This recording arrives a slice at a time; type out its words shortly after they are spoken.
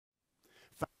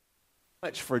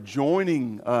Much for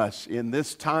joining us in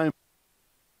this time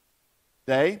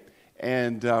today,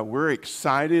 and we're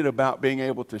excited about being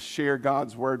able to share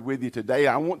God's Word with you today.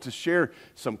 I want to share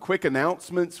some quick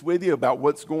announcements with you about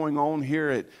what's going on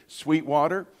here at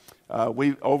Sweetwater.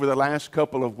 Over the last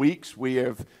couple of weeks, we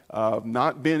have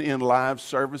not been in live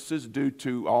services due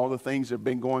to all the things that have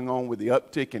been going on with the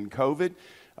uptick in COVID.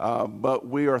 But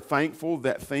we are thankful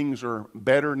that things are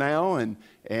better now,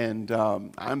 and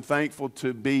I'm thankful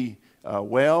to be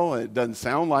well. It doesn't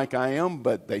sound like I am,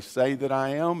 but they say that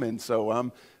I am, and so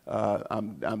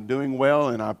I'm doing well,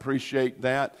 and I appreciate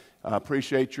that. I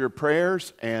appreciate your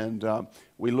prayers, and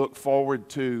we look forward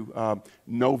to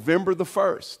November the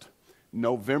 1st.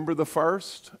 November the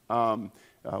 1st,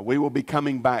 we will be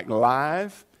coming back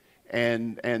live,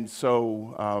 and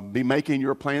so be making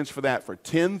your plans for that for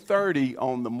 10:30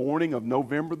 on the morning of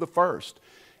November the 1st.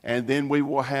 And then we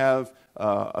will have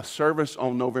a service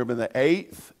on November the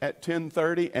 8th at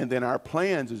 10:30. And then our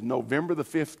plans is November the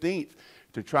 15th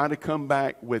to try to come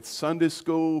back with Sunday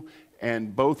school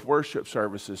and both worship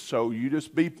services. So you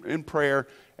just be in prayer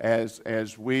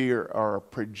as we are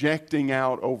projecting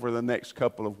out over the next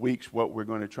couple of weeks what we're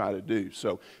going to try to do.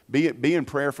 So be in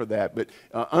prayer for that. But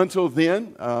until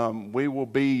then, we will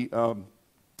be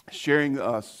sharing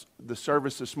the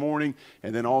service this morning,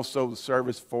 and then also the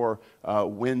service for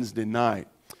Wednesday night.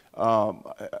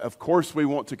 Of course, we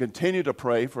want to continue to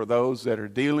pray for those that are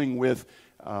dealing with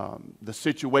the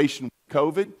situation with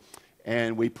COVID,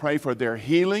 and we pray for their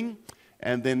healing.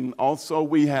 And then also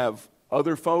we have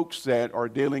other folks that are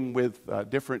dealing with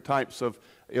different types of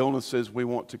illnesses. We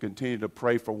want to continue to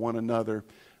pray for one another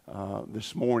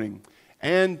this morning.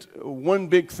 And one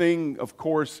big thing, of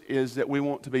course, is that we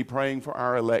want to be praying for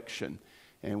our election.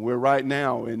 And we're right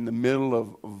now in the middle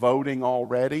of voting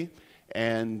already.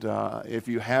 And if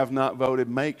you have not voted,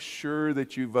 make sure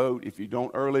that you vote. If you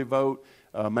don't early vote,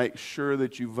 make sure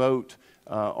that you vote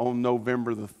on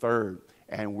November the 3rd.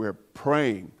 And we're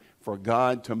praying for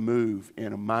God to move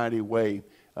in a mighty way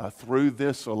through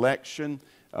this election,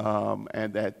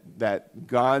 and that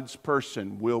God's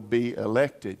person will be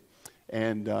elected.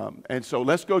 And so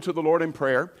let's go to the Lord in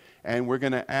prayer, and we're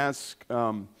going to ask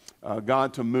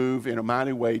God to move in a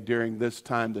mighty way during this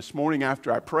time. This morning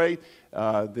after I pray,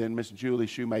 then Miss Julie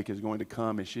Shoemaker is going to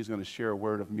come, and she's going to share a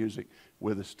word of music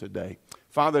with us today.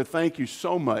 Father, thank you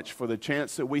so much for the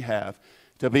chance that we have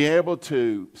to be able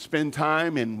to spend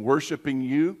time in worshiping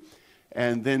you,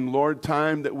 and then, Lord,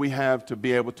 time that we have to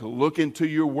be able to look into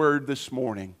your word this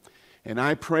morning. And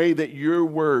I pray that your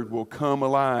word will come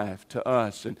alive to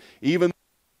us. And even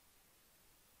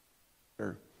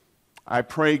I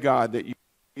pray, God, that you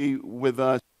be with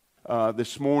us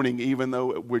this morning, even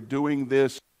though we're doing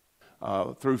this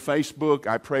through Facebook.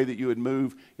 I pray that you would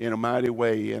move in a mighty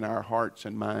way in our hearts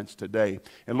and minds today.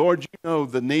 And Lord, you know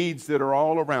the needs that are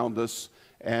all around us,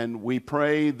 and we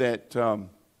pray that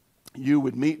you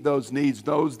would meet those needs,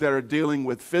 those that are dealing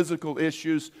with physical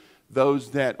issues,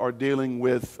 those that are dealing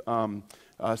with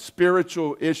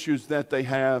spiritual issues that they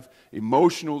have,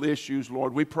 emotional issues.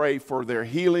 Lord, we pray for their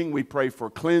healing. We pray for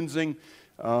cleansing.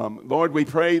 Lord, we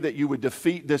pray that you would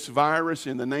defeat this virus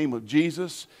in the name of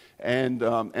Jesus. And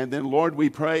then, Lord, we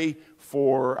pray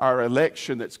for our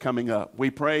election that's coming up. We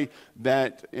pray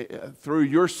that through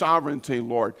your sovereignty,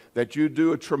 Lord, that you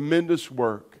do a tremendous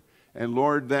work. And,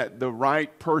 Lord, that the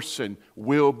right person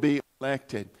will be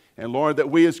elected. And, Lord, that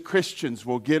we as Christians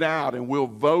will get out and we'll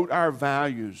vote our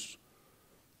values.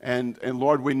 And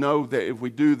Lord, we know that if we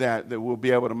do that, that we'll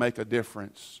be able to make a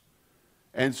difference.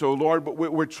 And so, Lord, but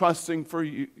we're trusting for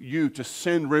you to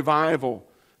send revival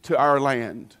to our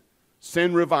land.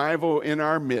 Send revival in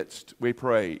our midst, we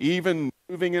pray. Even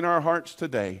moving in our hearts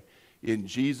today. In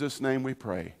Jesus' name we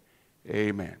pray.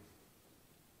 Amen.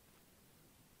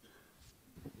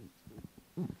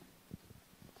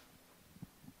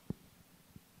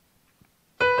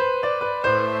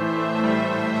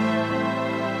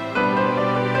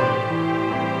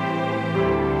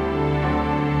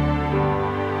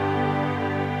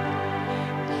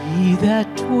 He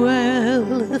that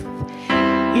dwelleth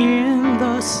in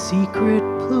the secret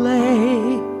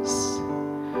place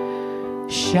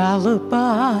shall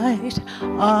abide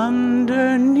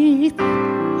underneath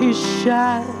his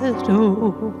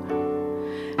shadow.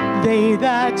 They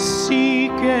that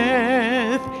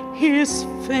seeketh his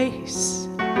face,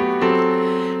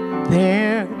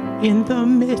 there in the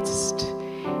midst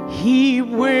he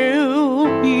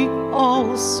will be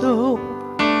also.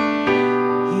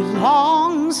 He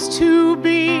longs to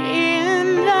be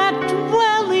in that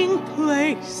dwelling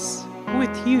place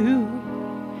with you.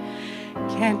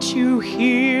 Can't you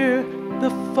hear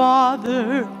the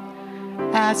Father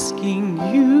asking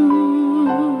you?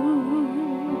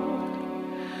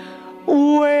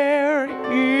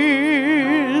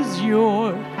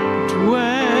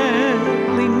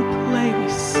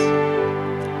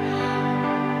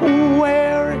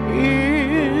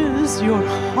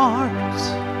 heart?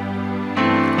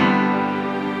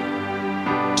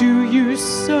 Do you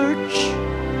search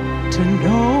to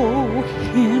know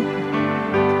Him,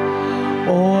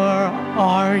 or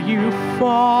are you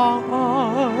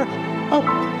far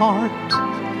apart?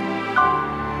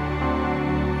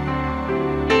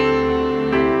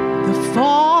 The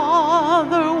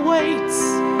Father waits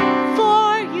for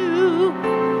you,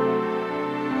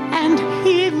 and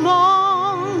He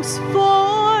longs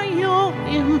for your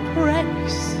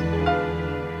embrace.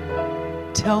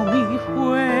 Tell me,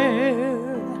 where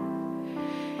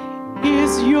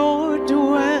is your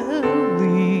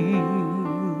dwelling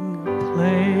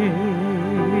place?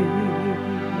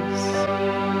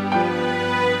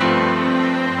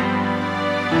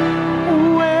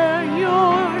 Where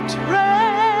your treasures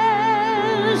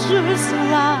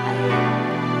lie,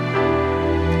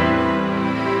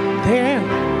 there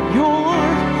your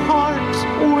heart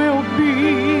will be.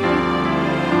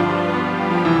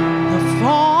 The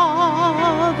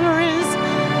Father is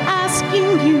asking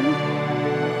you,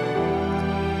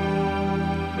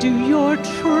 do your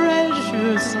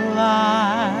treasures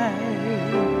lie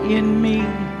in me?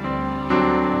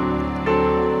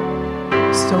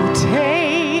 So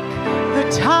take the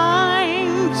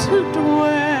time to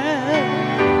dwell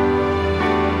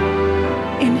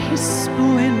in His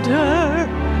splendor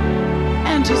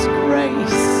and His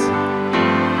grace,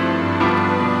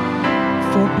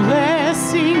 for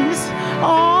blessings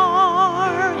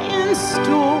are in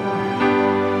store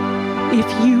if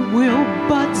you will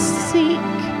but seek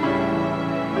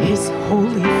His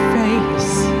holy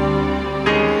face.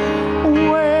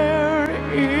 Where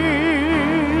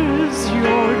is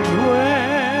your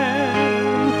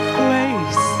dwelling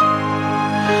place?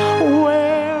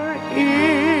 Where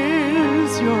is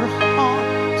your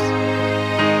heart?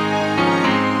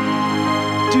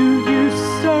 Do you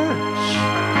search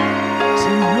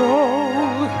to know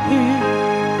Him,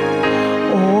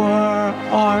 or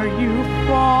are you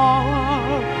far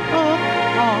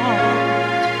apart?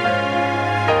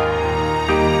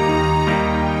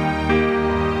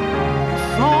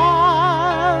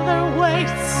 Father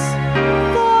waits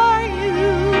for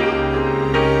you,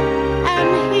 and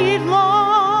He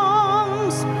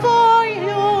longs for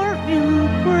your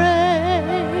embrace.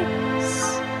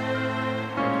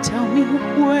 Tell me,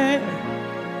 where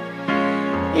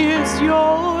is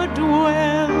your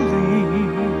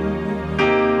dwelling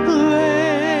place?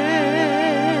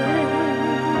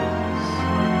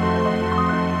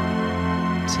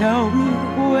 Tell me,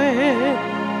 where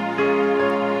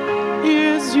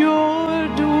is your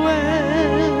dwelling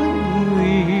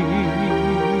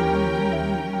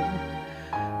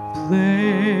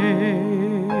place?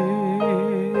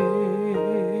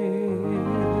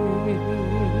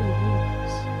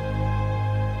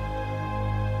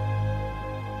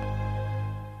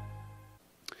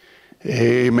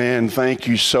 Amen. Thank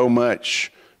you so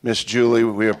much, Miss Julie.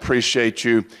 We appreciate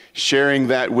you sharing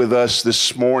that with us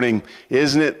this morning.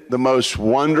 Isn't it the most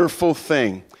wonderful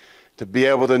thing to be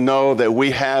able to know that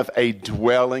we have a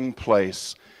dwelling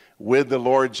place with the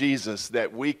Lord Jesus,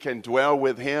 that we can dwell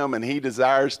with Him and He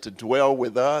desires to dwell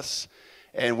with us,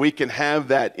 and we can have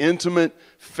that intimate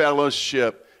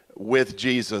fellowship with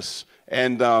Jesus.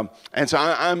 And so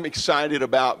I'm excited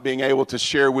about being able to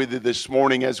share with you this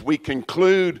morning as we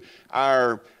conclude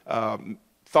our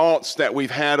thoughts that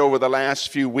we've had over the last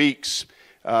few weeks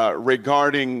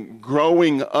regarding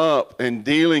growing up and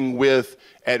dealing with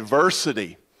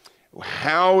adversity.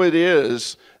 How it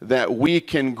is that we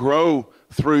can grow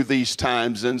through these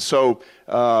times. And so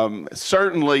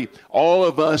certainly all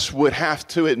of us would have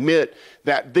to admit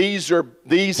that these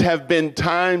have been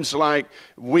times like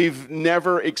we've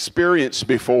never experienced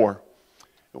before.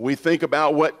 We think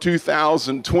about what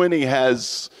 2020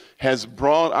 has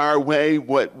brought our way,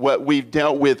 what we've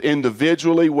dealt with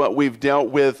individually, what we've dealt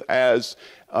with as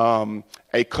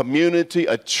a community,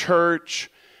 a church,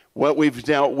 what we've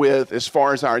dealt with as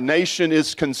far as our nation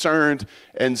is concerned.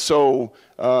 And so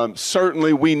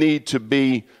certainly we need to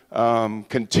be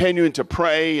continuing to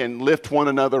pray and lift one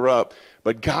another up.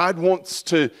 But God wants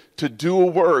to do a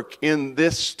work in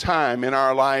this time in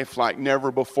our life like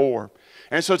never before.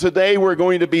 And so today we're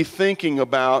going to be thinking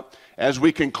about, as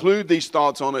we conclude these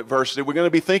thoughts on adversity, we're going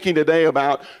to be thinking today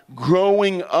about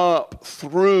growing up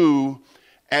through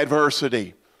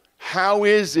adversity. How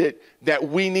is it that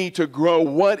we need to grow?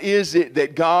 What is it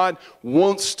that God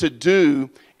wants to do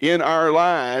in our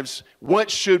lives?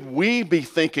 What should we be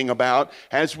thinking about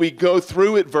as we go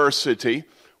through adversity?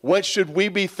 What should we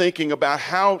be thinking about?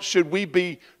 How should we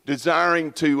be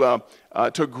desiring to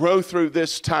grow through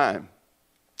this time?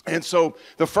 And so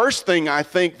the first thing I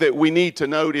think that we need to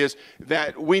note is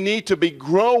that we need to be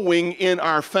growing in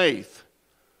our faith.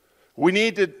 We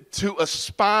need to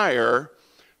aspire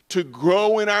to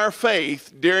grow in our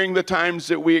faith during the times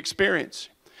that we experience.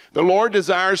 The Lord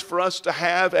desires for us to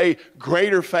have a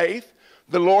greater faith.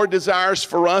 The Lord desires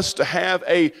for us to have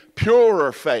a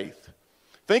purer faith.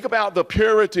 Think about the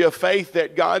purity of faith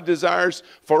that God desires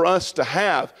for us to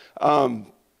have.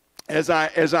 As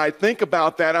I think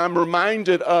about that, I'm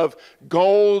reminded of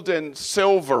gold and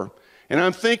silver. And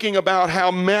I'm thinking about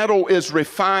how metal is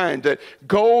refined, that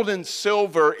gold and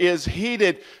silver is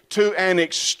heated to an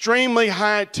extremely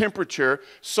high temperature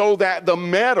so that the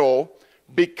metal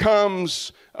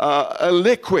becomes a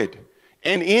liquid.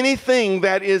 And anything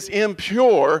that is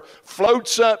impure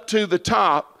floats up to the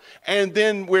top. And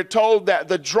then we're told that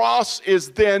the dross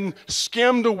is then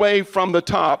skimmed away from the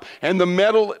top and the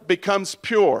metal becomes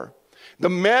pure. The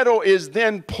metal is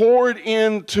then poured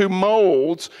into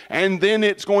molds, and then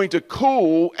it's going to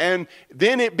cool, and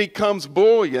then it becomes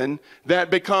bullion that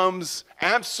becomes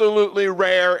absolutely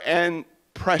rare and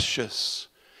precious.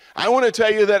 I want to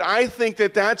tell you that I think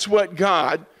that that's what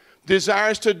God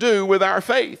desires to do with our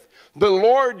faith. The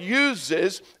Lord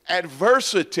uses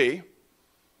adversity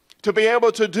to be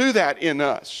able to do that in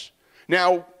us.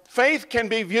 Now, faith can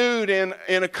be viewed in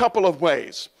a couple of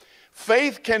ways.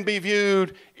 Faith can be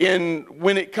viewed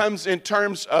when it comes in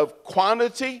terms of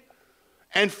quantity,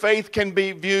 and faith can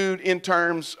be viewed in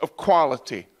terms of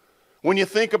quality. When you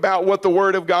think about what the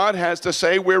Word of God has to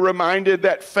say, we're reminded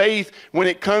that faith, when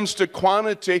it comes to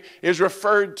quantity, is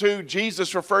referred to,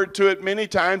 Jesus referred to it many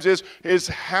times, is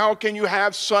how can you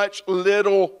have such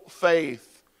little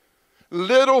faith?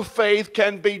 Little faith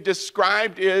can be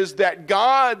described as that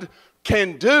God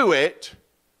can do it,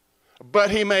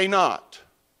 but He may not.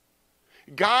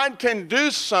 God can do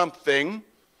something,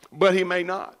 but He may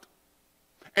not.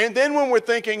 And then when we're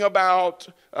thinking about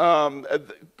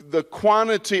the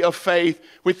quantity of faith,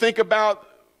 we think about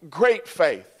great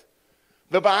faith.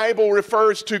 The Bible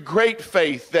refers to great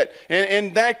faith,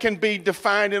 and that can be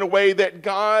defined in a way that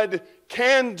God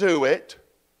can do it,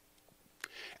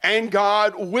 and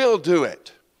God will do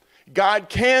it. God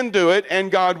can do it,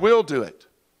 and God will do it.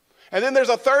 And then there's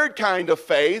a third kind of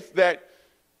faith that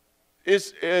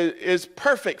is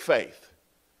perfect faith.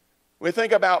 We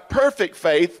think about perfect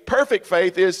faith. Perfect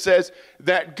faith says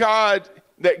that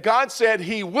God said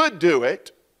He would do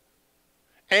it,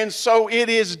 and so it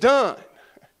is done.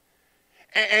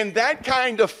 And that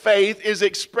kind of faith is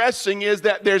expressing is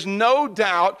that there's no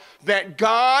doubt that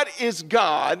God is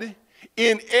God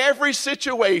in every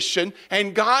situation,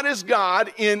 and God is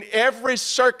God in every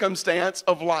circumstance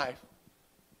of life.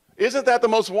 Isn't that the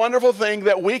most wonderful thing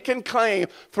that we can claim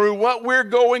through what we're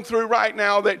going through right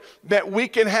now, that we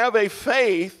can have a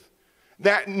faith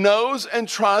that knows and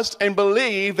trusts and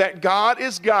believe that God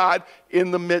is God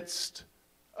in the midst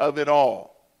of it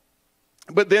all.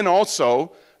 But then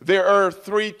also, there are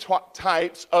three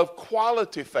types of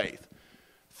quality faith.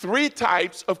 Three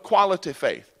types of quality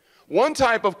faith. One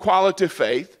type of quality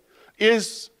faith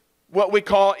is what we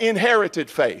call inherited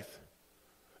faith.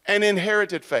 An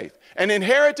inherited faith. An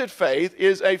inherited faith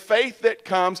is a faith that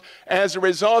comes as a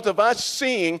result of us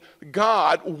seeing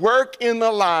God work in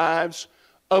the lives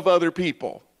of other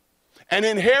people. An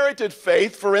inherited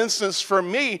faith, for instance, for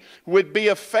me, would be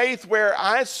a faith where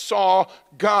I saw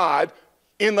God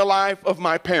in the life of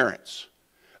my parents.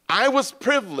 I was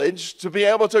privileged to be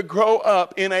able to grow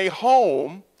up in a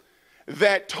home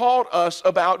that taught us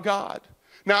about God.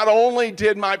 Not only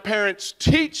did my parents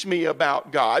teach me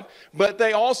about God, but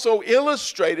they also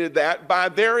illustrated that by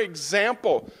their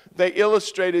example. They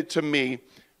illustrated to me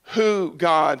who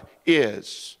God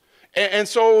is. And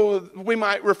so we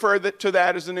might refer to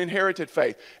that as an inherited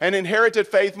faith. An inherited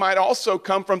faith might also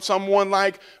come from someone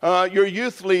like your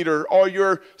youth leader or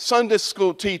your Sunday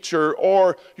school teacher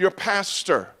or your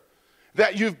pastor,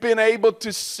 that you've been able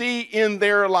to see in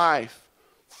their life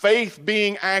faith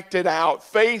being acted out,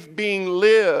 faith being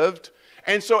lived.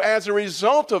 And so as a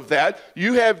result of that,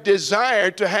 you have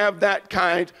desired to have that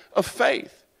kind of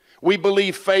faith. We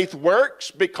believe faith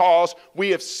works because we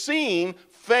have seen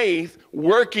faith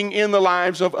working in the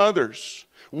lives of others.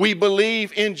 We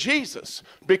believe in Jesus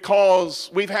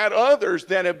because we've had others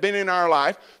that have been in our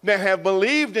life that have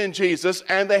believed in Jesus,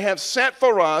 and they have set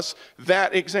for us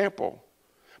that example.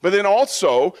 But then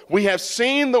also, we have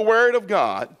seen the Word of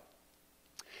God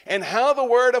and how the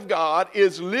Word of God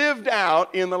is lived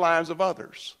out in the lives of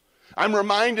others. I'm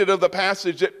reminded of the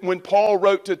passage that when Paul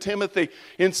wrote to Timothy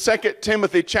in 2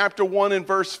 Timothy chapter 1 and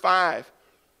verse 5.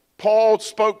 Paul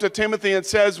spoke to Timothy and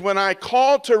says, when I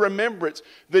call to remembrance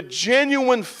the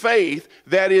genuine faith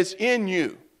that is in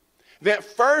you, that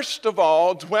first of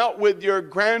all dwelt with your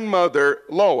grandmother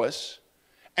Lois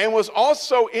and was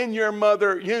also in your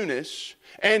mother Eunice,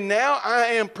 and now I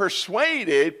am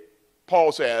persuaded,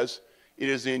 Paul says, it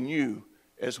is in you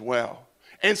as well.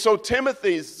 And so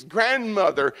Timothy's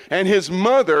grandmother and his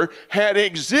mother had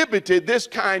exhibited this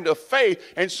kind of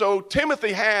faith, and so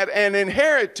Timothy had an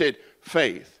inherited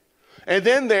faith. And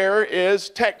then there is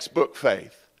textbook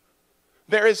faith.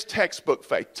 There is textbook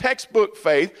faith. Textbook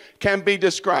faith can be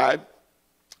described,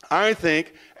 I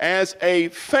think, as a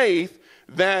faith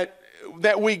that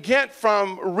we get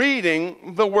from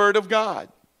reading the Word of God,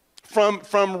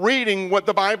 from reading what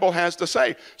the Bible has to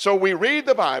say. So we read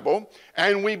the Bible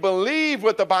and we believe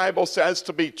what the Bible says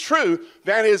to be true.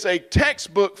 That is a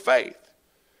textbook faith.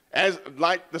 As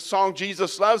like the song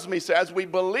Jesus Loves Me says, we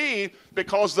believe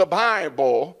because the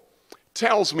Bible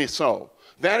tells me so.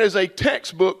 That is a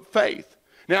textbook faith.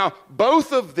 Now,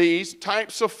 both of these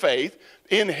types of faith,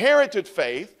 inherited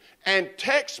faith and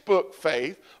textbook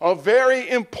faith, are very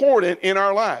important in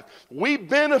our life. We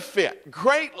benefit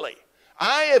greatly.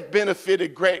 I have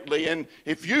benefited greatly, and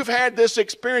if you've had this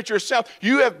experience yourself,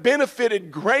 you have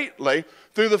benefited greatly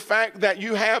through the fact that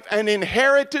you have an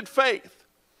inherited faith,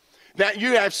 that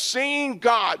you have seen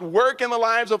God work in the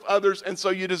lives of others, and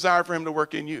so you desire for him to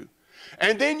work in you.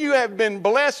 And then you have been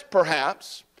blessed,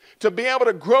 perhaps, to be able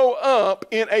to grow up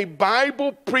in a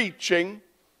Bible-preaching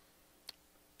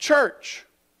church.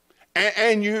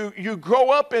 And you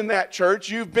grow up in that church.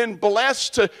 You've been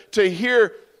blessed to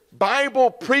hear Bible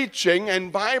preaching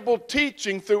and Bible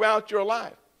teaching throughout your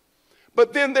life.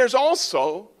 But then there's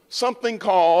also something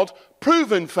called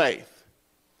proven faith.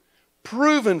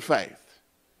 Proven faith.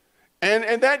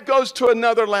 And that goes to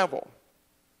another level.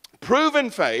 Proven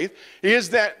faith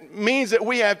means that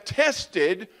we have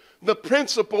tested the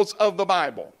principles of the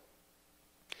Bible.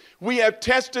 We have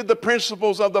tested the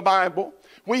principles of the Bible.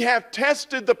 We have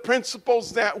tested the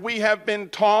principles that we have been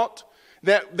taught,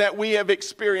 that we have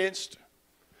experienced.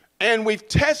 And we've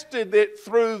tested it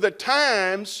through the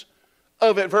times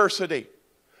of adversity.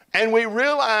 And we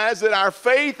realize that our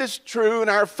faith is true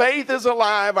and our faith is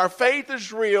alive, our faith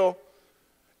is real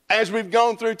as we've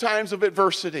gone through times of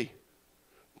adversity.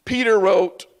 Peter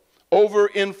wrote over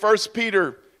in 1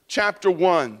 Peter chapter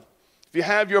 1. If you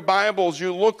have your Bibles,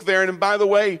 you look there. And by the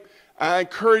way, I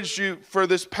encourage you for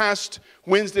this past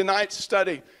Wednesday night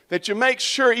study that you make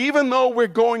sure, even though we're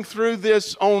going through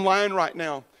this online right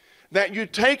now, that you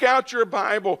take out your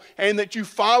Bible and that you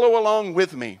follow along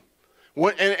with me.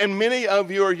 And many of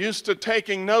you are used to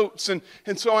taking notes, and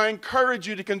so I encourage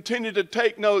you to continue to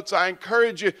take notes. I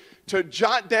encourage you to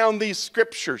jot down these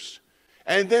scriptures.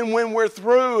 And then when we're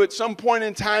through, at some point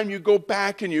in time, you go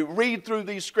back and you read through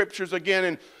these scriptures again.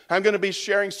 And I'm going to be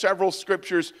sharing several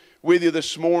scriptures with you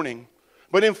this morning.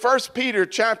 But in 1 Peter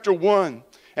chapter 1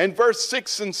 and verse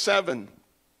 6 and 7,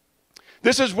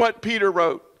 this is what Peter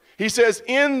wrote. He says,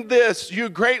 "In this you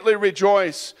greatly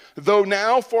rejoice, though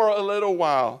now for a little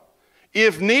while,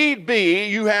 if need be,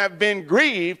 you have been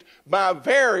grieved by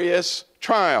various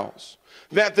trials,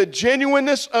 that the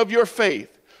genuineness of your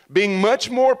faith, being much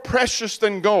more precious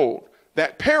than gold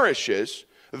that perishes,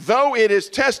 though it is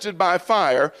tested by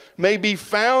fire, may be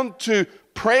found to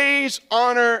praise,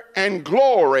 honor, and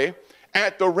glory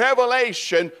at the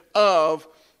revelation of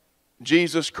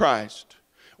Jesus Christ."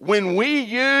 When we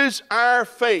use our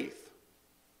faith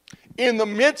in the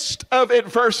midst of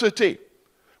adversity,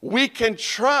 we can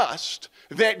trust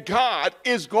that God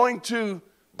is going to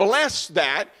bless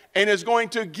that and is going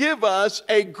to give us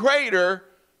a greater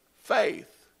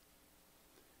faith.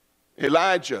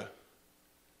 Elijah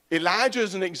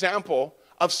is an example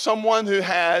of someone who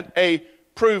had a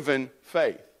proven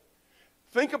faith.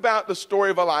 Think about the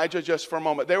story of Elijah just for a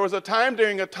moment. There was a time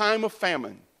during a time of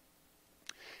famine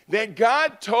that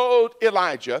God told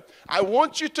Elijah, "I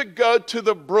want you to go to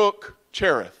the brook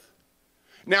Cherith."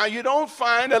 Now, you don't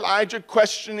find Elijah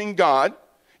questioning God.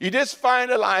 You just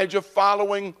find Elijah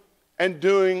following and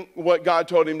doing what God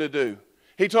told him to do.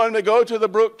 He told him to go to the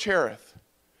brook Cherith.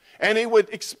 And he would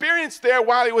experience there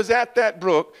while he was at that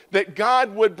brook that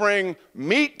God would bring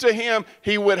meat to him.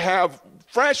 He would have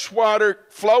fresh water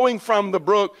flowing from the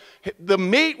brook. The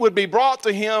meat would be brought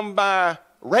to him by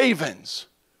ravens.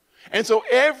 And so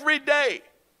every day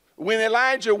when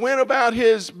Elijah went about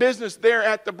his business there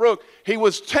at the brook, he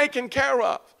was taken care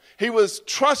of. He was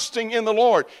trusting in the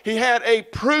Lord. He had a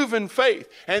proven faith.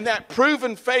 And that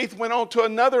proven faith went on to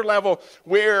another level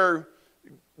where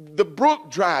the brook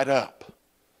dried up.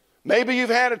 Maybe you've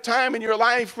had a time in your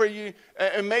life where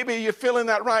and maybe you're feeling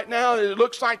that right now. It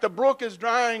looks like the brook is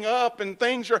drying up and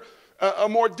things are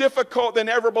more difficult than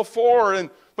ever before.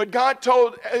 But God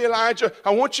told Elijah,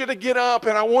 I want you to get up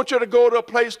and I want you to go to a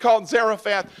place called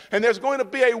Zarephath, and there's going to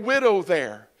be a widow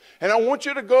there. And I want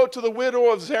you to go to the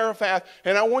widow of Zarephath,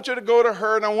 and I want you to go to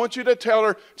her, and I want you to tell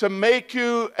her to make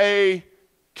you a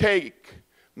cake,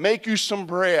 make you some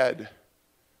bread.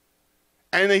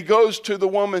 And he goes to the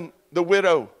woman, the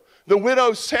widow. The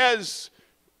widow says,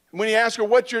 when he asks her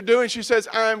what you're doing, she says,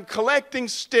 I'm collecting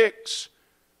sticks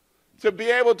to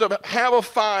be able to have a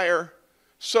fire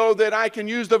so that I can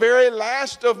use the very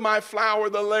last of my flour,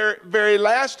 the very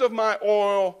last of my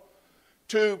oil,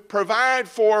 to provide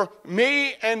for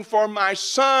me and for my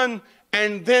son,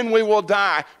 and then we will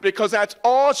die, because that's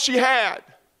all she had.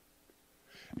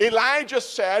 Elijah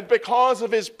said, because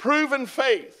of his proven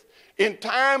faith in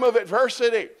time of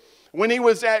adversity, when he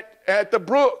was at the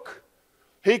brook,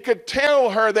 he could tell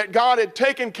her that God had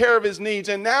taken care of his needs,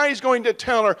 and now he's going to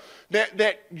tell her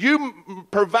that you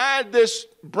provide this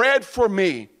bread for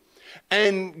me,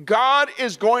 and God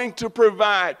is going to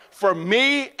provide for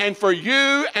me and for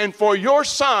you and for your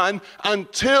son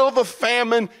until the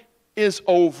famine is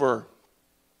over.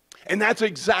 And that's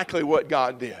exactly what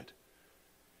God did.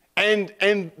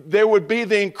 And there would be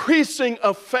the increasing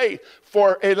of faith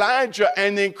for Elijah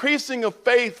and the increasing of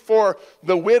faith for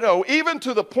the widow, even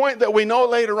to the point that we know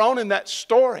later on in that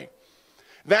story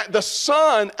that the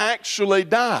son actually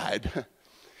died.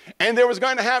 And there was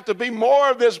going to have to be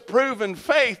more of this proven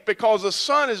faith because the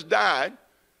son has died.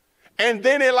 And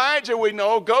then Elijah, we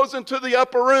know, goes into the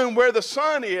upper room where the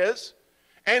son is,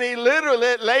 and he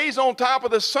literally lays on top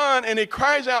of the son, and he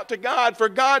cries out to God for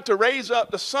God to raise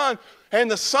up the son, and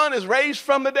the son is raised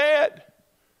from the dead.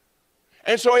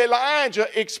 And so Elijah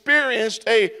experienced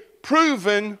a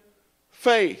proven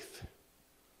faith.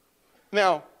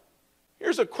 Now,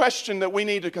 here's a question that we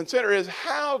need to consider is,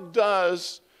 how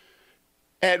does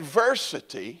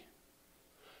adversity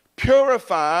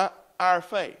purify our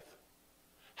faith?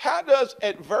 How does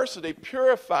adversity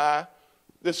purify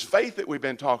this faith that we've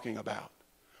been talking about?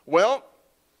 Well,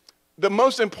 the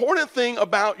most important thing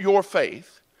about your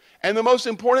faith and the most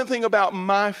important thing about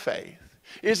my faith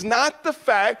is not the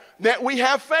fact that we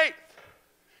have faith.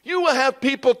 You will have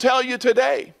people tell you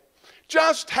today,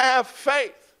 just have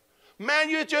faith. Man,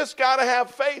 you just got to have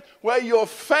faith. Well, your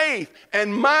faith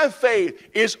and my faith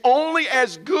is only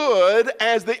as good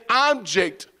as the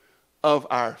object of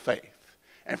our faith.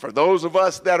 And for those of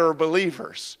us that are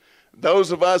believers,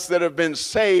 those of us that have been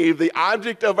saved, the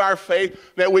object of our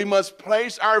faith that we must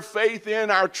place our faith in,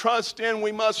 our trust in,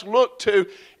 we must look to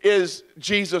is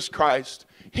Jesus Christ.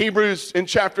 Hebrews in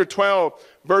chapter 12,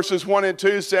 verses 1 and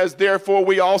 2 says, therefore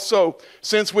we also,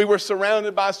 since we were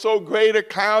surrounded by so great a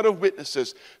cloud of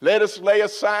witnesses, let us lay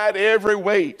aside every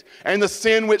weight and the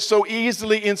sin which so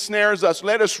easily ensnares us.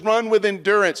 Let us run with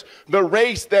endurance the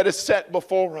race that is set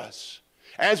before us.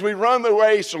 As we run the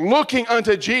race, looking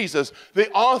unto Jesus, the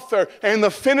author and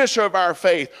the finisher of our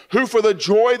faith, who for the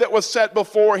joy that was set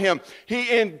before him,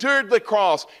 he endured the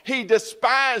cross, he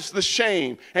despised the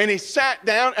shame, and he sat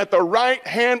down at the right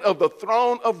hand of the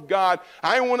throne of God.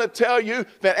 I want to tell you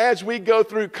that as we go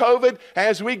through COVID,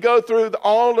 as we go through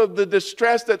all of the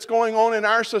distress that's going on in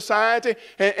our society,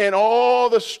 and all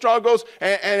the struggles,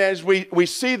 and as we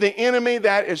see the enemy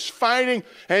that is fighting,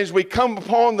 as we come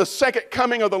upon the second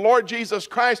coming of the Lord Jesus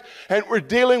Christ, and we're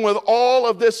dealing with all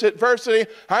of this adversity,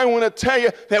 I want to tell you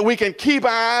that we can keep our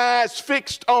eyes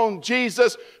fixed on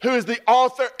Jesus, who is the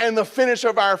author and the finisher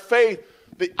of our faith.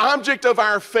 The object of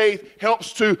our faith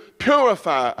helps to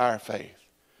purify our faith.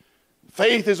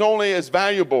 Faith is only as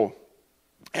valuable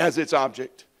as its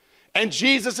object. And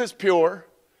Jesus is pure.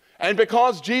 And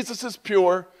because Jesus is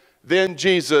pure, then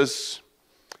Jesus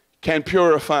can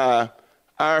purify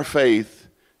our faith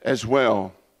as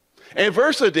well.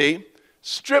 Adversity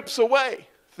strips away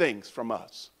things from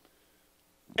us.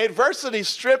 Adversity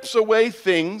strips away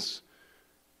things,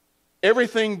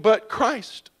 everything but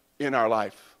Christ in our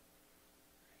life.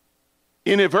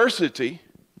 In adversity,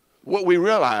 what we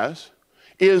realize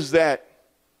is that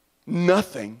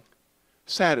nothing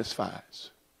satisfies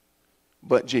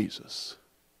but Jesus.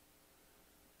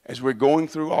 As we're going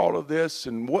through all of this,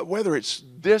 and whether it's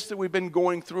this that we've been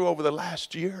going through over the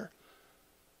last year,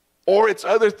 or it's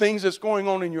other things that's going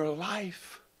on in your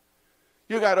life.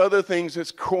 You got other things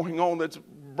that's going on that's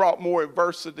brought more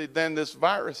adversity than this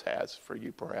virus has for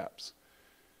you, perhaps.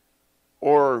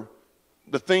 Or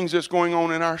the things that's going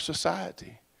on in our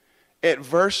society.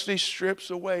 Adversity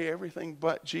strips away everything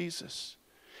but Jesus.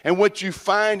 And what you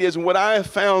find is, what I have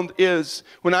found is,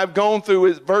 when I've gone through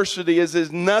adversity,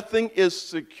 is nothing is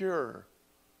secure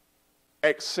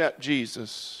except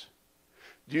Jesus.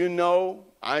 Do you know,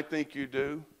 I think you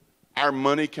do, Our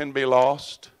money can be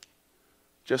lost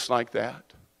just like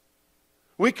that.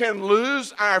 We can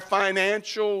lose our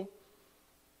financial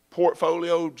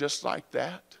portfolio just like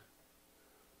that.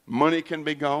 Money can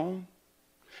be gone.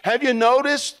 Have you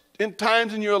noticed in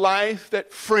times in your life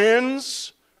that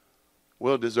friends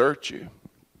will desert you?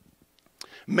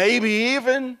 Maybe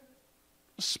even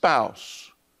a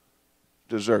spouse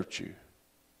desert you.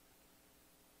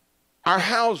 Our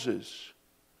houses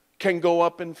can go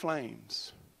up in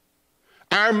flames.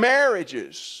 Our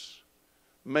marriages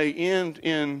may end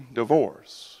in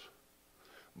divorce.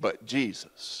 But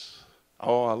Jesus,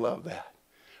 oh, I love that.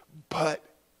 But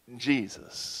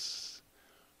Jesus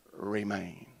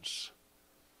remains.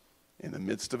 In the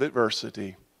midst of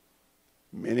adversity,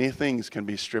 many things can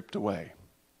be stripped away.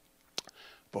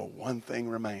 But one thing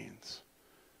remains,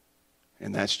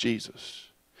 and that's Jesus.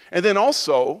 And then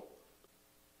also,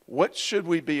 what should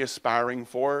we be aspiring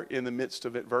for in the midst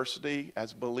of adversity?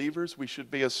 As believers, we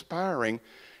should be aspiring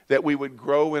that we would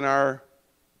grow in our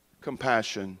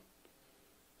compassion.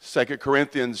 2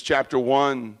 Corinthians chapter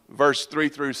 1, verse 3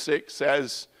 through 6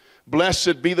 says,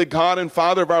 "Blessed be the God and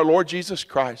Father of our Lord Jesus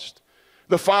Christ,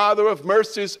 the Father of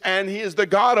mercies, and He is the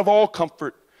God of all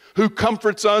comfort, who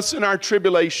comforts us in our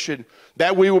tribulation,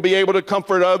 that we will be able to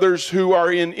comfort others who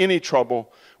are in any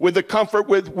trouble, with the comfort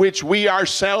with which we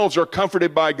ourselves are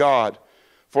comforted by God.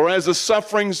 For as the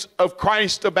sufferings of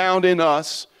Christ abound in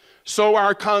us, so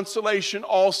our consolation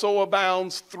also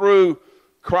abounds through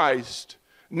Christ.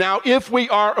 Now, if we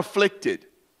are afflicted,"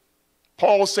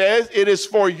 Paul says, "it is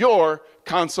for your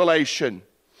consolation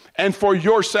and for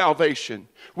your salvation,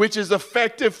 which is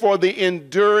effective for the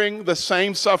enduring the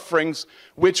same sufferings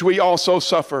which we also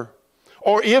suffer.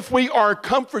 Or if we are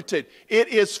comforted, it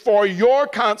is for your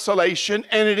consolation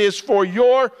and it is for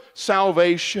your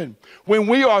salvation." When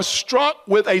we are struck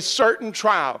with a certain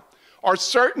trial or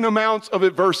certain amounts of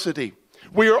adversity,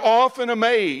 we are often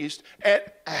amazed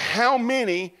at how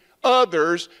many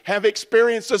others have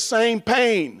experienced the same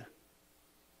pain.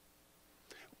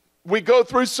 We go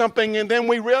through something and then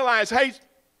we realize, hey,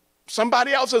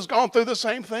 somebody else has gone through the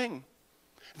same thing.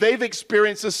 They've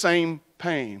experienced the same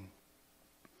pain.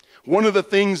 One of the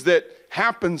things that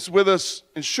happens with us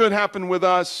and should happen with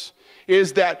us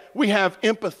is that we have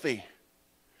empathy.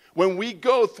 When we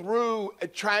go through a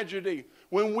tragedy,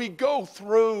 when we go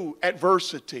through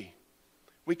adversity,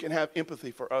 we can have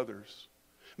empathy for others.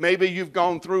 Maybe you've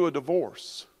gone through a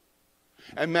divorce.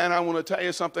 And man, I want to tell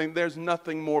you something, there's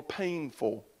nothing more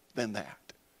painful than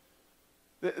that.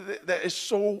 That is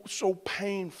so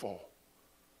painful.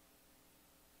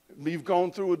 You've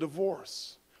gone through a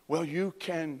divorce. Well, you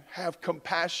can have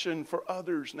compassion for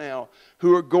others now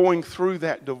who are going through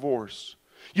that divorce.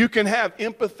 You can have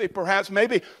empathy, perhaps.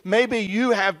 Maybe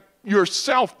you have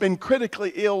yourself been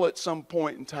critically ill at some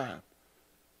point in time.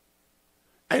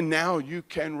 And now you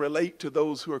can relate to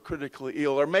those who are critically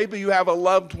ill. Or maybe you have a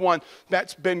loved one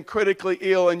that's been critically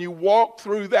ill and you walk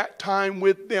through that time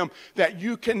with them, that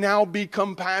you can now be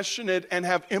compassionate and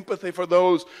have empathy for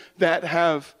those that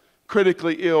have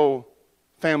critically ill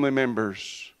family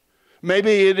members.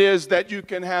 Maybe it is that you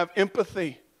can have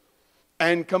empathy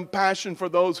and compassion for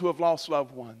those who have lost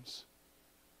loved ones.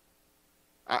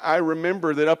 I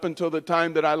remember that up until the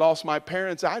time that I lost my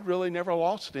parents, I'd really never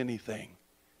lost anything.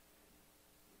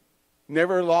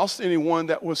 Never lost anyone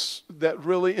that was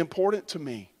really important to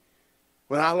me.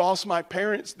 When I lost my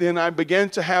parents, then I began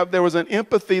to have, there was an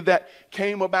empathy that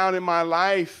came about in my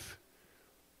life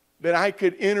that I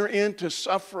could enter into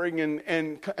suffering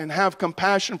and have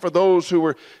compassion for those who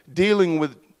were dealing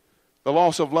with the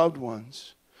loss of loved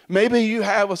ones. Maybe you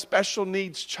have a special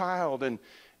needs child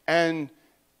and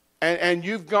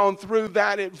you've gone through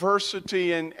that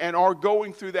adversity and are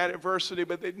going through that adversity,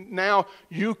 but now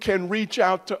you can reach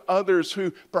out to others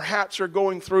who perhaps are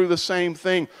going through the same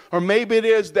thing. Or maybe it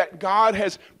is that God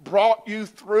has brought you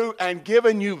through and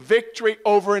given you victory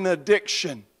over an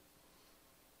addiction.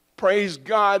 Praise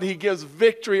God, He gives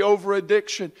victory over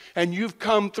addiction. And you've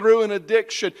come through an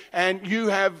addiction and you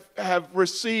have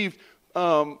received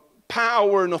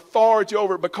power and authority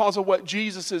over it because of what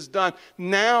Jesus has done.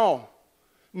 Now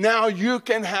you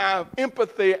can have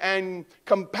empathy and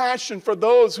compassion for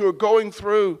those who are going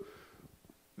through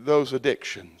those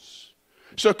addictions.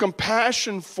 So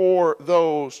compassion for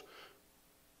those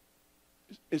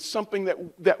is something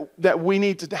that we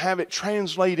need to have it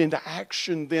translate into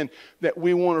action then, that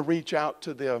we want to reach out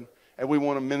to them and we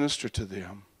want to minister to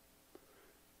them.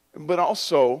 But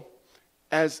also,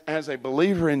 as a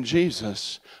believer in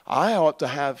Jesus, I ought to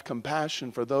have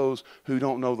compassion for those who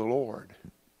don't know the Lord.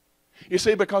 You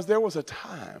see, because there was a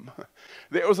time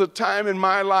in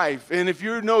my life, and if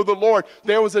you know the Lord,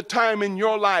 there was a time in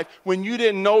your life when you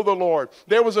didn't know the Lord.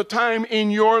 There was a time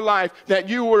in your life that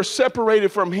you were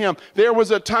separated from Him. There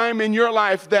was a time in your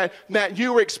life that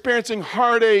you were experiencing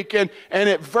heartache and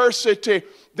adversity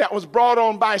that was brought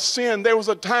on by sin. There was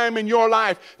a time in your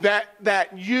life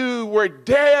that you were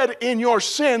dead in your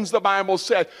sins, the Bible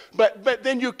said. But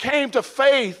then you came to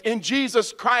faith in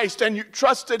Jesus Christ and you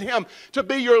trusted Him to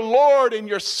be your Lord and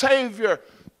your Savior.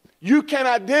 You can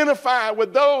identify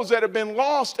with those that have been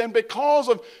lost, and because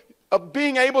of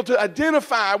being able to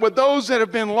identify with those that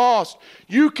have been lost,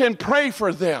 you can pray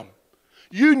for them.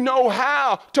 You know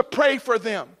how to pray for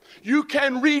them. You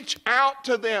can reach out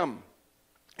to them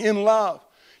in love.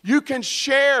 You can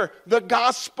share the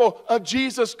gospel of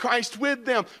Jesus Christ with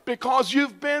them because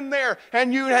you've been there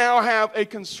and you now have a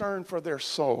concern for their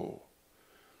soul.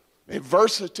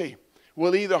 Adversity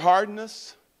will either harden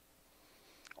us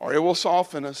or it will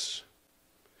soften us.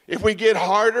 If we get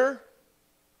harder,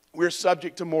 we're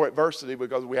subject to more adversity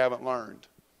because we haven't learned.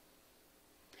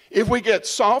 If we get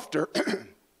softer,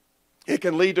 it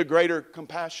can lead to greater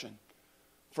compassion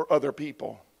for other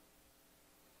people.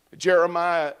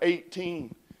 Jeremiah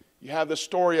 18. You have the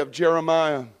story of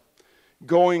Jeremiah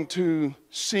going to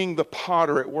seeing the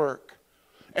potter at work.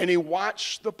 And he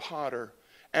watched the potter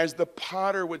as the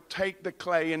potter would take the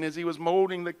clay, and as he was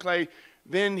molding the clay,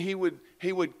 then he would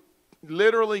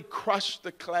literally crush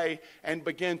the clay and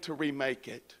begin to remake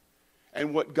it.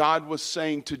 And what God was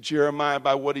saying to Jeremiah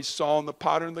by what he saw in the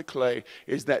potter and the clay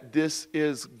is that this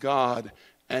is God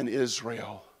and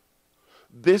Israel.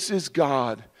 This is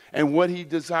God and what He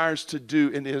desires to do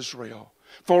in Israel.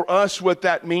 For us, what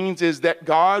that means is that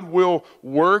God will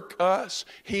work us.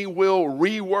 He will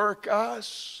rework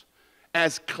us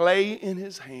as clay in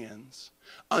His hands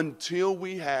until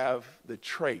we have the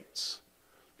traits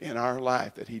in our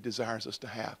life that He desires us to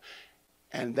have.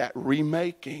 And that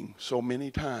remaking so many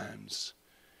times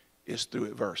is through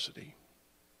adversity.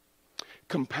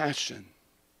 Compassion,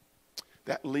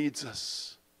 that leads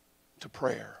us to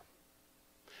prayer.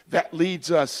 That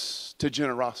leads us to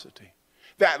generosity.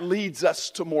 That leads us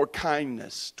to more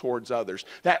kindness towards others.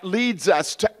 That leads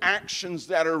us to actions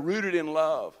that are rooted in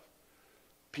love.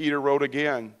 Peter wrote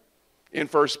again in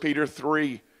 1 Peter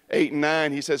 3, 8 and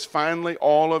 9. He says, finally,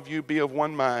 all of you be of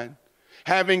one mind,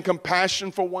 having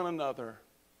compassion for one another.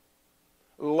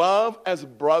 Love as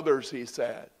brothers, he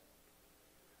said.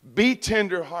 Be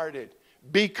tenderhearted.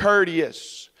 Be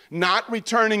courteous. Not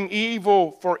returning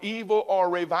evil for evil or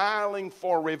reviling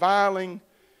for reviling,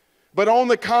 but on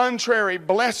the contrary,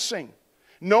 blessing,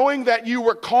 knowing that you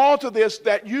were called to this,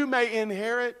 that you may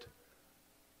inherit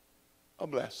a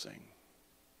blessing.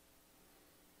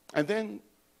 And then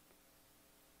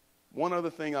one other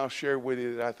thing I'll share with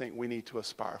you that I think we need to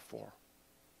aspire for.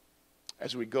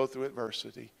 As we go through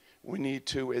adversity, we need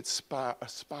to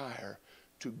aspire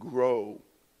to grow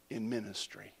in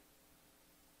ministry.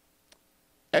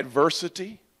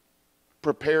 Adversity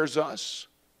prepares us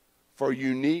for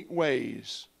unique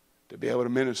ways to be able to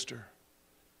minister.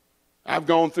 I've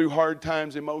gone through hard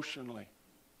times emotionally.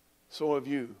 So have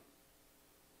you.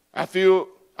 I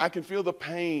can feel the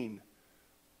pain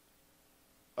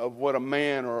of what a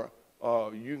man or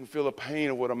you can feel the pain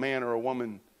of what a man or a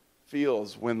woman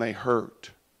feels when they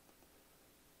hurt.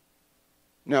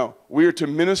 Now, we are to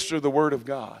minister the Word of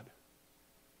God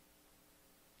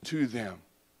to them.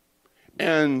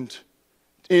 And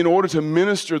in order to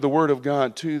minister the Word of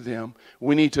God to them,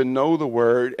 we need to know the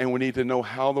Word and we need to know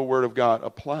how the Word of God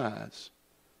applies.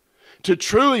 To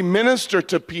truly minister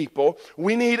to people,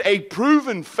 we need a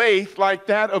proven faith like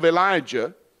that of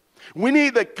Elijah. We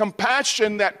need the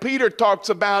compassion that Peter talks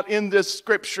about in this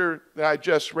scripture that I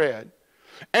just read.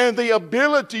 And the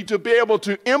ability to be able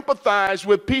to empathize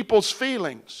with people's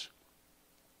feelings.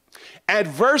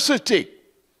 Adversity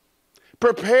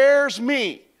prepares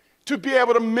me to be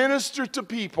able to minister to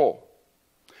people,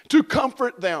 to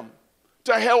comfort them,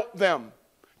 to help them,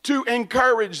 to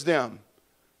encourage them,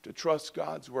 to trust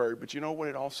God's word. But you know what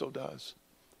it also does?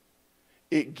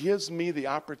 It gives me the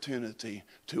opportunity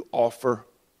to offer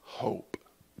hope.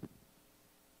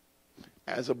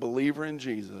 As a believer in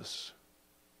Jesus,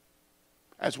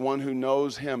 as one who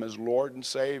knows Him as Lord and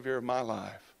Savior of my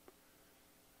life,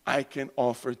 I can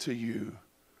offer to you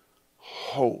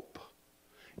hope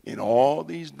in all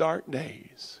these dark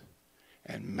days.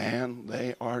 And man,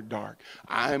 they are dark.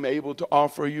 I'm able to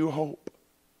offer you hope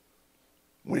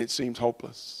when it seems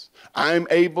hopeless. I'm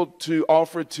able to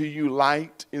offer to you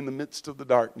light in the midst of the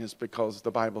darkness because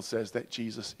the Bible says that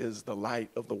Jesus is the light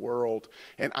of the world.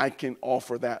 And I can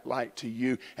offer that light to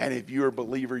you. And if you're a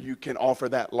believer, you can offer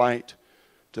that light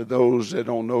to those that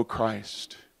don't know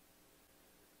Christ.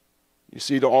 You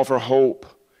see, to offer hope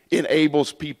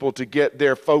enables people to get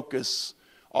their focus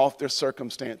off their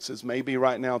circumstances. Maybe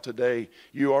right now today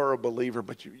you are a believer,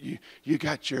 but you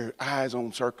got your eyes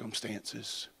on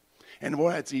circumstances. And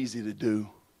boy, that's easy to do.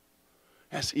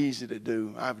 That's easy to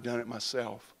do. I've done it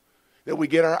myself. That we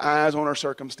get our eyes on our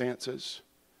circumstances,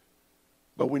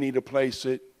 but we need to place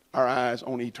our eyes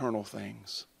on eternal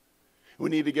things. We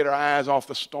need to get our eyes off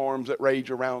the storms that rage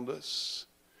around us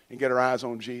and get our eyes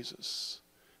on Jesus.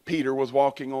 Peter was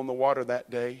walking on the water that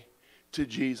day to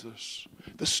Jesus.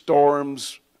 The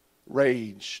storms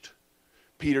raged.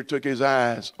 Peter took his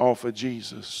eyes off of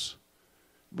Jesus,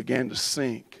 began to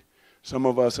sink. Some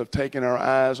of us have taken our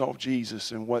eyes off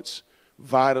Jesus and what's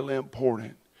vitally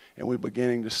important, and we're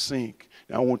beginning to sink.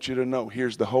 Now I want you to know,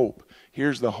 here's the hope.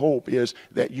 Here's the hope is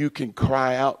that you can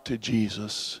cry out to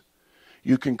Jesus.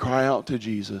 You can cry out to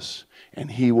Jesus,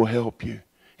 and He will help you.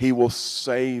 He will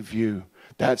save you.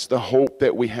 That's the hope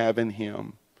that we have in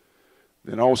Him.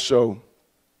 Then also,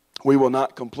 we will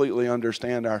not completely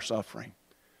understand our suffering.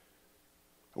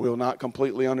 We will not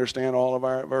completely understand all of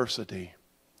our adversity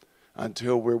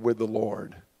until we're with the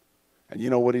Lord. And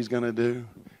you know what He's going to do?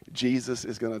 Jesus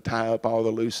is going to tie up all the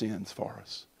loose ends for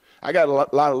us. I got a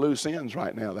lot of loose ends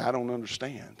right now that I don't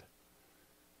understand.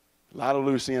 A lot of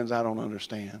loose ends I don't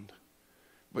understand.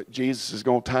 But Jesus is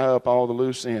going to tie up all the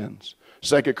loose ends.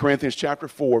 2 Corinthians chapter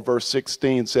 4, verse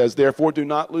 16 says, "Therefore do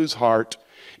not lose heart.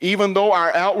 Even though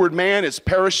our outward man is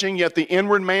perishing, yet the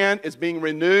inward man is being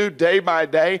renewed day by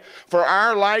day. For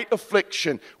our light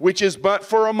affliction, which is but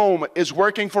for a moment, is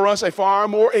working for us a far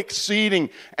more exceeding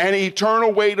and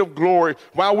eternal weight of glory,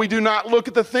 while we do not look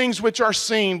at the things which are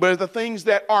seen, but at the things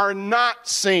that are not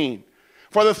seen.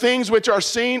 For the things which are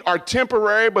seen are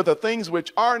temporary, but the things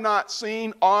which are not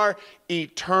seen are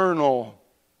eternal."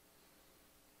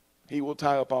 He will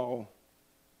tie up all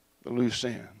the loose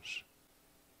ends.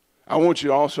 I want you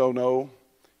to also know,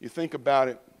 you think about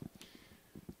it,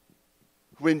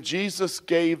 when Jesus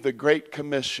gave the Great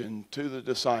Commission to the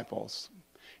disciples,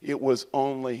 it was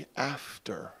only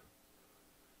after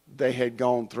they had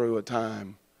gone through a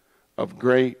time of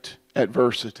great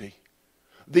adversity.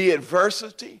 The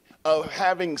adversity of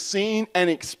having seen and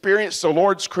experienced the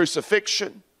Lord's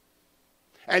crucifixion,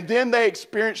 and then they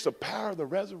experienced the power of the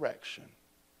resurrection.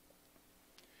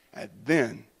 And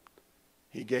then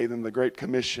He gave them the Great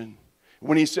Commission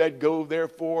when He said, "Go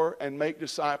therefore and make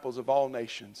disciples of all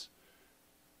nations,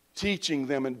 teaching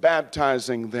them and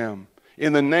baptizing them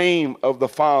in the name of the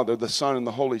Father, the Son, and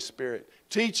the Holy Spirit,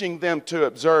 teaching them to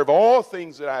observe all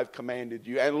things that I have commanded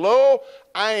you. And lo,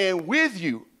 I am with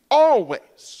you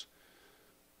always,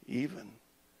 even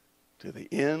to the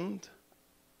end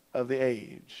of the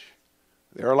age."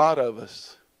 There are a lot of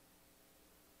us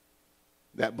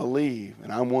that believe,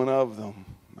 and I'm one of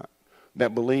them,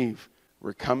 that believe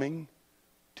we're coming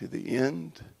to the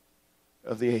end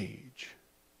of the age.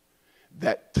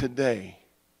 That today,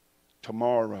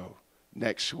 tomorrow,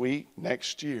 next week,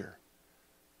 next year,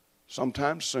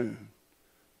 sometime soon,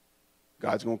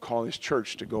 God's going to call His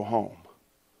church to go home.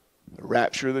 The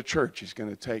rapture of the church is going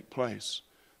to take place.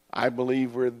 I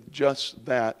believe we're just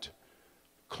that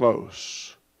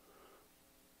close.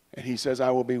 And He says,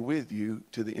 "I will be with you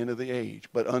to the end of the age.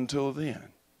 But until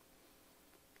then,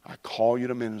 I call you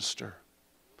to minister.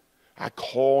 I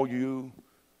call you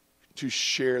to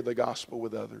share the gospel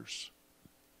with others.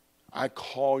 I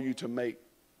call you to make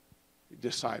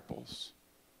disciples."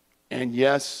 And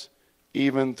yes,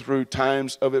 even through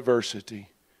times of adversity,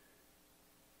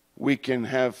 we can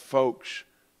have folks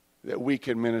that we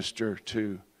can minister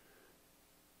to.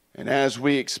 And as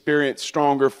we experience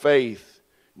stronger faith,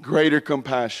 greater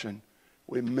compassion,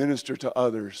 we minister to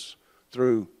others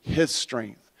through His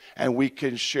strength, and we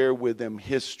can share with them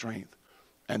His strength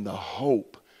and the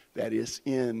hope that is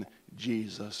in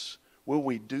Jesus. Will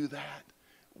we do that?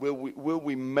 Will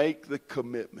we make the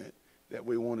commitment that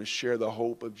we want to share the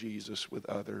hope of Jesus with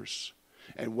others?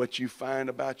 And what you find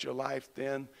about your life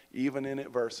then, even in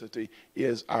adversity,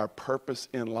 is our purpose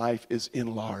in life is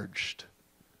enlarged.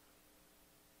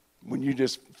 When you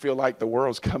just feel like the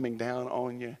world's coming down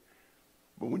on you,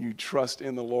 but when you trust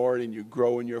in the Lord and you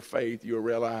grow in your faith, you'll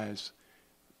realize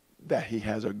that He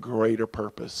has a greater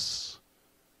purpose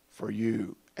for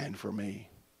you and for me.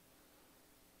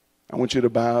 I want you to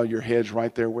bow your heads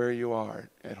right there where you are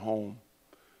at home.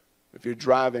 If you're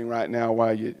driving right now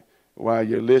while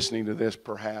you're listening to this,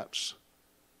 perhaps,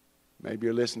 maybe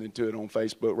you're listening to it on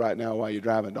Facebook right now while you're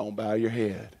driving, don't bow your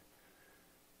head.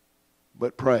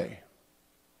 But pray.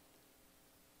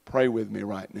 Pray with me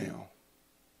right now.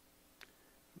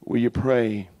 Will you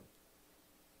pray,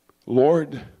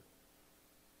 "Lord,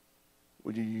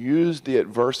 Would you use the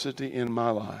adversity in my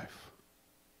life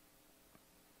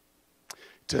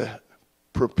to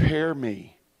prepare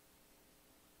me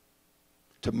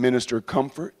to minister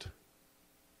comfort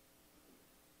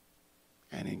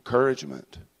and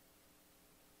encouragement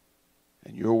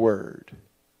and your word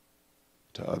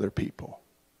to other people?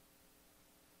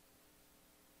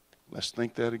 Let's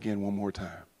think that again one more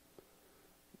time.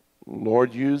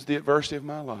 Lord, use the adversity of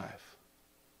my life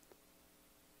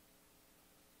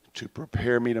to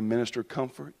prepare me to minister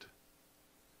comfort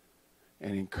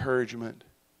and encouragement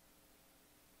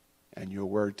and your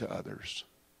word to others.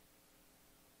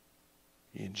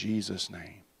 In Jesus'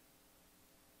 name,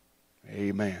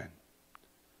 amen.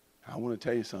 I want to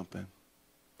tell you something.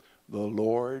 The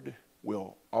Lord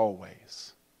will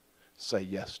always say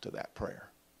yes to that prayer.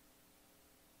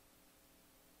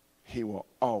 He will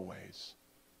always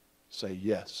say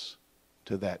yes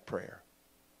to that prayer.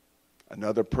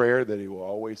 Another prayer that he will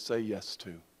always say yes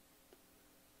to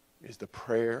is the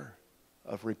prayer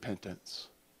of repentance.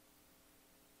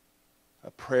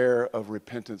 A prayer of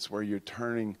repentance where you're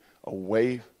turning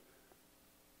away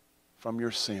from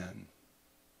your sin.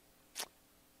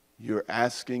 You're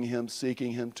asking him,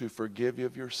 seeking him to forgive you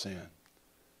of your sin,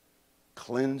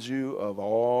 cleanse you of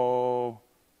all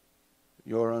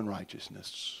your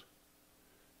unrighteousness.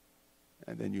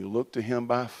 And then you look to him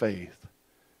by faith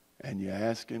and you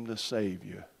ask him to save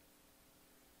you.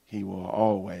 He will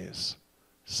always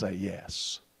say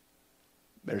yes.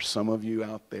 There's some of you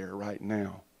out there right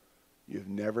now, you've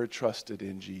never trusted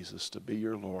in Jesus to be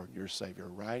your Lord, your Savior.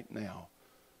 Right now,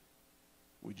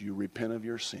 would you repent of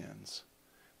your sins?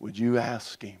 Would you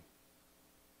ask him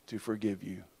to forgive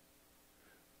you?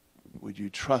 Would you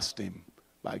trust him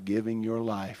by giving your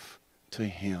life to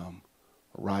him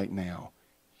right now?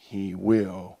 He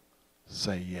will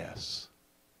say yes.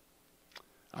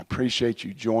 I appreciate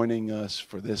you joining us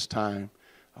for this time.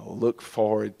 I look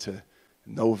forward to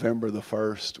November the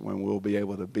 1st when we'll be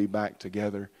able to be back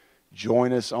together.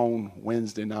 Join us on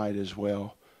Wednesday night as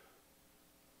well.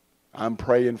 I'm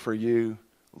praying for you.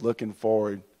 Looking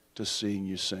forward to seeing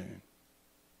you soon.